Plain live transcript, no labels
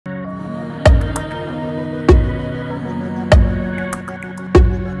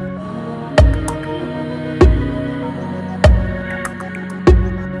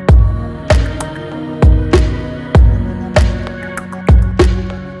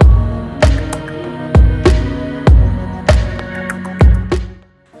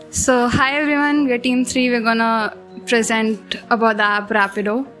So, hi everyone, we're Team 3. We're gonna present about the app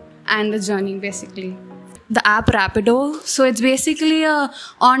Rapido and the journey basically. The app Rapido, so it's basically a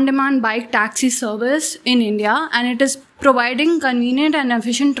on-demand bike taxi service in India, and it is providing convenient and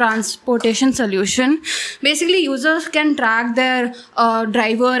efficient transportation solution. Basically, users can track their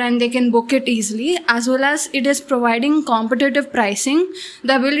driver and they can book it easily, as well as it is providing competitive pricing.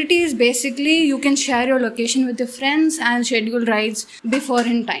 The ability is basically you can share your location with your friends and schedule rides before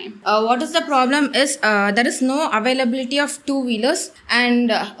in time. What is the problem is there is no availability of two-wheelers,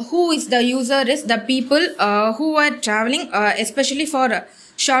 and who is the user is the people who are traveling, especially for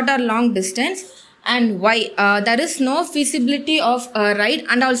short or long distance. And why there is no feasibility of a ride,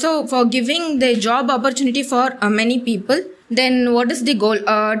 and also for giving the job opportunity for many people. Then what is the goal?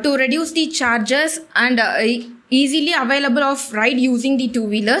 To reduce the charges and easily available of ride using the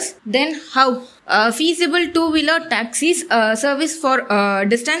two-wheelers. Then how? Feasible two-wheeler taxis service for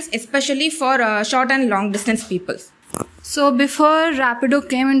distance, especially for short and long distance people. So before Rapido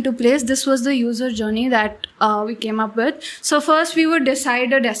came into place, this was the user journey that we came up with. So first we would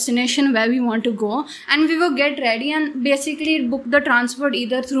decide a destination where we want to go, and we would get ready and basically book the transport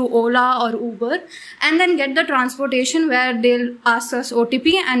either through Ola or Uber, and then get the transportation where they'll ask us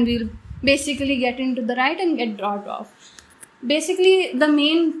OTP and we'll basically get into the ride and get dropped off. Basically, the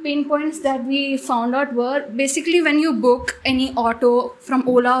main pain points that we found out were basically when you book any auto from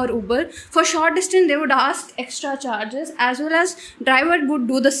Ola or Uber, for short distance, they would ask extra charges, as well as driver would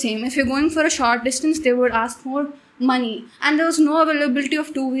do the same. If you're going for a short distance, they would ask more money. And there was no availability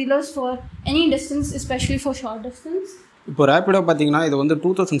of two-wheelers for any distance, especially for short distance. இப்போ Rapido பார்த்தீங்கன்னா இது வந்து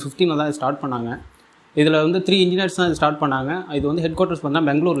 2015 தான் start பண்ணாங்க. இதில் வந்து 3 engineers தான் start பண்ணாங்க. இது வந்து ஹெட் குவார்ட்டர்ஸ் பார்த்தா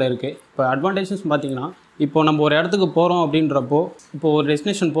பெங்களூரில் இருக்குது. இப்போ அட்வான்டேஜஸ் பார்த்தீங்கன்னா இப்போ நம்ம ஒரு இடத்துக்கு போகிறோம் அப்படின்றப்போ, இப்போ ஒரு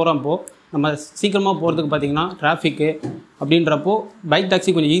டெஸ்டினேஷன் போகிறப்போ நம்ம சீக்கிரமாக போகிறதுக்கு பார்த்தீங்கன்னா டிராஃபிக்கு அப்படின்றப்போ பைக்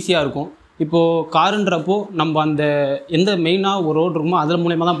டாக்ஸி கொஞ்சம் ஈஸியாக இருக்கும். இப்போது காருன்றப்போ நம்ம அந்த எந்த மெயினாக ஒரு ரோடு இருக்குமோ அதில்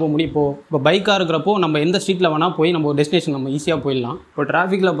மூலயமா தான் போக முடியும். இப்போ பைக்காக இருக்கிறப்போ நம்ம எந்த ஸ்ட்ரீட்டில் வேணால் போய் நம்ம ஒரு டெஸ்டினேஷன் நம்ம ஈஸியாக போயிடலாம். இப்போ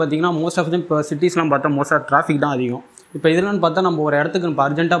டிராஃபிக்கில் பார்த்தீங்கன்னா மோஸ்ட் ஆஃப் இப்போ சிட்டிஸ்லாம் பார்த்தா மோஸ்ட் ஆஃப் டிராஃபிக் தான் அதிகம். இப்போ இதெல்லாம் பார்த்தா நம்ம ஒரு இடத்துக்கு இப்போ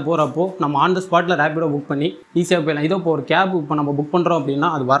அர்ஜென்ட்டாக போகிறப்போ நம்ம ஆன் த ஸ்பாட்டில் ரேப்பிடோ புக் பண்ணி ஈஸியாக போயிடலாம். இதோ இப்போ ஒரு கேப் இப்போ நம்ம புக் பண்ணுறோம் அப்படின்னா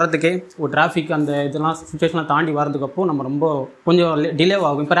அது வரதுக்கே ஒரு டிராஃபிக் அந்த இதெல்லாம் சுச்சுவேஷன்லாம் தாண்டி வரதுக்கப்போ நம்ம ரொம்ப கொஞ்சம் டிலே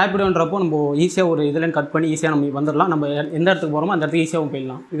ஆகும். இப்போ ரேப்பிடோன்றப்போ நம்ம ஈஸியாக ஒரு இதெல்லாம் கட் பண்ணி ஈஸியாக நம்ம வந்துடலாம். நம்ம எந்த இடத்துக்கு போகிறோமோ அந்த இடத்துக்கு ஈஸியாகவும்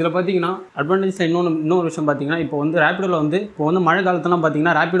போயிடலாம். இதில் பார்த்தீங்கன்னா அட்வான்டேஜில் இன்னொரு விஷயம் பார்த்தீங்கன்னா இப்போ வந்து ரேப்பிடோவில் வந்து இப்போ வந்து மழை காலத்துலாம்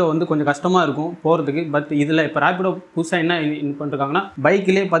பார்த்தீங்கன்னா ரேப்பிடோ வந்து கொஞ்சம் கஷ்டமாக இருக்கும் போகிறதுக்கு. பட் இதில் இப்போ ரேப்பிடோ புதுசாக என்ன பண்ணிருக்காங்கன்னா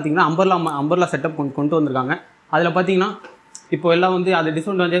பைக்கிலே பார்த்தீங்கன்னா அம்பர்லா செட்டப் கொண்டு வந்திருக்காங்க. அதில் பார்த்தீங்கன்னா இப்போ எல்லாம் வந்து அதை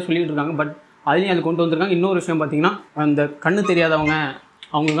டிஸ்அட்வான்டேஜ் சொல்லிட்டு இருக்காங்க. பட் அதையும் அது கொண்டு வந்திருக்காங்க. இன்னொரு விஷயம் பார்த்தீங்கன்னா அந்த கண்ணு தெரியாதவங்க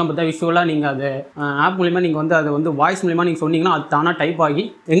அவங்களுக்குலாம் பார்த்தா விஷுவலாக நீங்கள் அதை ஆப் மூலிமா நீங்கள் வந்து அதை வந்து வாய்ஸ் மூலிமா நீங்கள் சொன்னீங்கன்னா அது தானாக டைப் ஆகி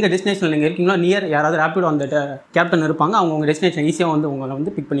எங்கள் டெஸ்டினேஷனில் நீங்கள் இருக்கீங்களோ நியர் யாராவது ரேப்பிடோ அந்த கேப்டன் இருப்பாங்க, அவங்க உங்கள் டெஸ்டினேஷன் ஈஸியாக வந்து உங்களை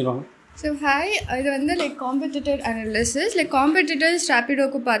வந்து பிக் பண்ணிடுவாங்க. So hi, இது வந்து like competitor analysis. Like competitors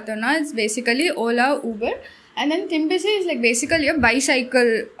Rapidoku பார்த்தோம்னா it's basically Ola, Uber. And then Timbisi is like basically a bicycle,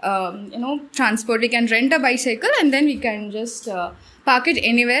 transport. We can rent a bicycle and then we can just park it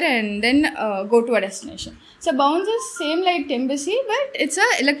anywhere and then go to a destination. So Bounce is same like Timbisi, but it's a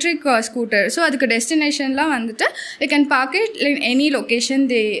electric scooter. So adukku destination la vandittu you can park it in any location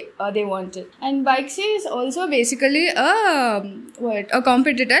they want it. And Bikesy is also basically a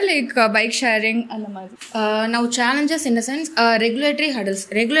competitor like bike sharing and the mari. Now challenges in the sense regulatory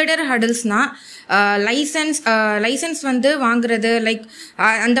hurdles na license வந்து வாங்குறது like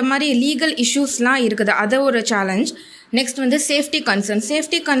அந்த மாதிரி legal இஷ்யூஸ்லாம் இருக்குது, அது ஒரு challenge. Next வந்து safety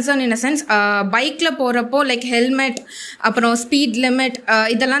concern in a sense பைக்கில் போகிறப்போ லைக் ஹெல்மெட் அப்புறம் ஸ்பீட் லிமிட்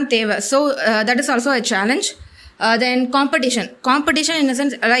இதெல்லாம் தேவை. So that is also a challenge. Then competition in a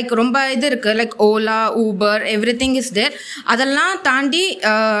sense like ரொம்ப இது இருக்குது like Ola, Uber, every thing is there. அதெல்லாம் தாண்டி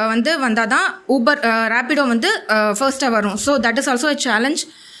வந்து வந்தால் தான் ஊபர் ரேப்பிடோ வந்து ஃபர்ஸ்ட்டாக வரும். So that is also a challenge.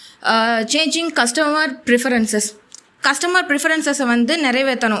 Changing customer ப்ரிஃபரன்சஸை வந்து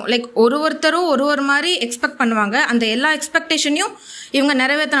நிறைவேற்றணும். லைக் ஒருத்தரும் ஒரு மாதிரி எக்ஸ்பெக்ட் பண்ணுவாங்க. அந்த எல்லா எக்ஸ்பெக்டேஷனையும் இவங்க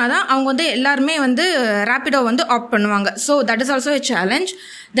நிறைவேற்றினா தான் அவங்க வந்து எல்லாருமே வந்து ரேப்பிடோ வந்து ஆப்ட் பண்ணுவாங்க. So that is also a challenge.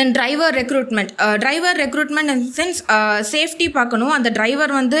 Then driver recruitment in sense safety பார்க்கணும். அந்த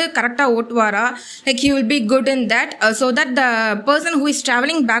டிரைவர் வந்து கரெக்டாக ஓட்டுவாரா, like he will be good in that, so that the person who is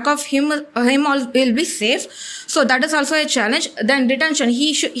travelling back of him all will be safe. So that is also a challenge. Then detention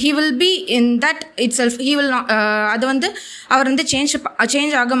he will be in that it self. He will அது வந்து அவர் வந்து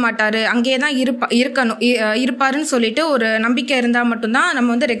change ஆக மாட்டார், அங்கேயே தான் இருப்பாருன்னு சொல்லிட்டு ஒரு நம்பிக்கை இருந்தால் மட்டும்தான் நம்ம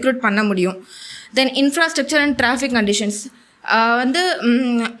வந்து ரெக்ரூட் பண்ண முடியும். தென் இன்ஃப்ராஸ்ட்ரக்சர் அண்ட் டிராஃபிக் கண்டிஷன்ஸ் வந்து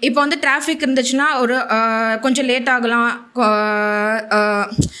இப்போ வந்து டிராஃபிக் இருந்துச்சுன்னா ஒரு கொஞ்சம் லேட் ஆகலாம்.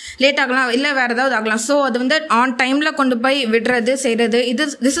 லேட் ஆகலாம், இல்லை வேறு ஏதாவது ஆகலாம். ஸோ அது வந்து ஆன் டைமில் கொண்டு போய் விடுறது செய்கிறது,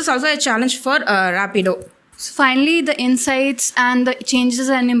 this is also a challenge for Rapido. So finally, the insights and the changes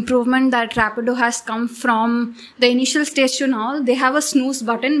and improvement that Rapido has come from the initial stage to now, they have a snooze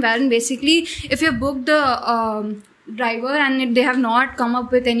button wherein basically if you book the driver and they have not come up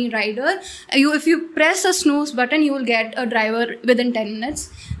with any rider, if you press a snooze button, you will get a driver within 10 minutes.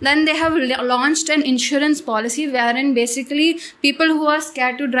 Then they have launched an insurance policy wherein basically people who are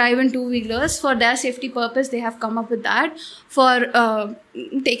scared to drive in two-wheelers, for their safety purpose, they have come up with that for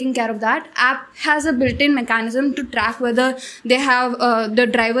taking care of that. App has a built-in mechanism to track whether they have the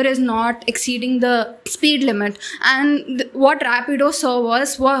driver is not exceeding the speed limit. And what Rapido saw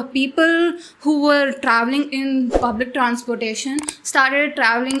were people who were traveling in public transportation started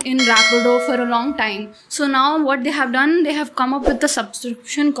traveling in Rapido for a long time. So now what they have done, they have come up with the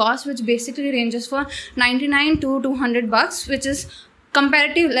subscription cost, which basically ranges for $99 to $200, which is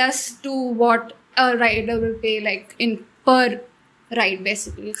comparatively less to what a rider will pay like in per ride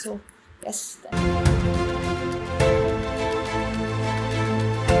basically. So yes.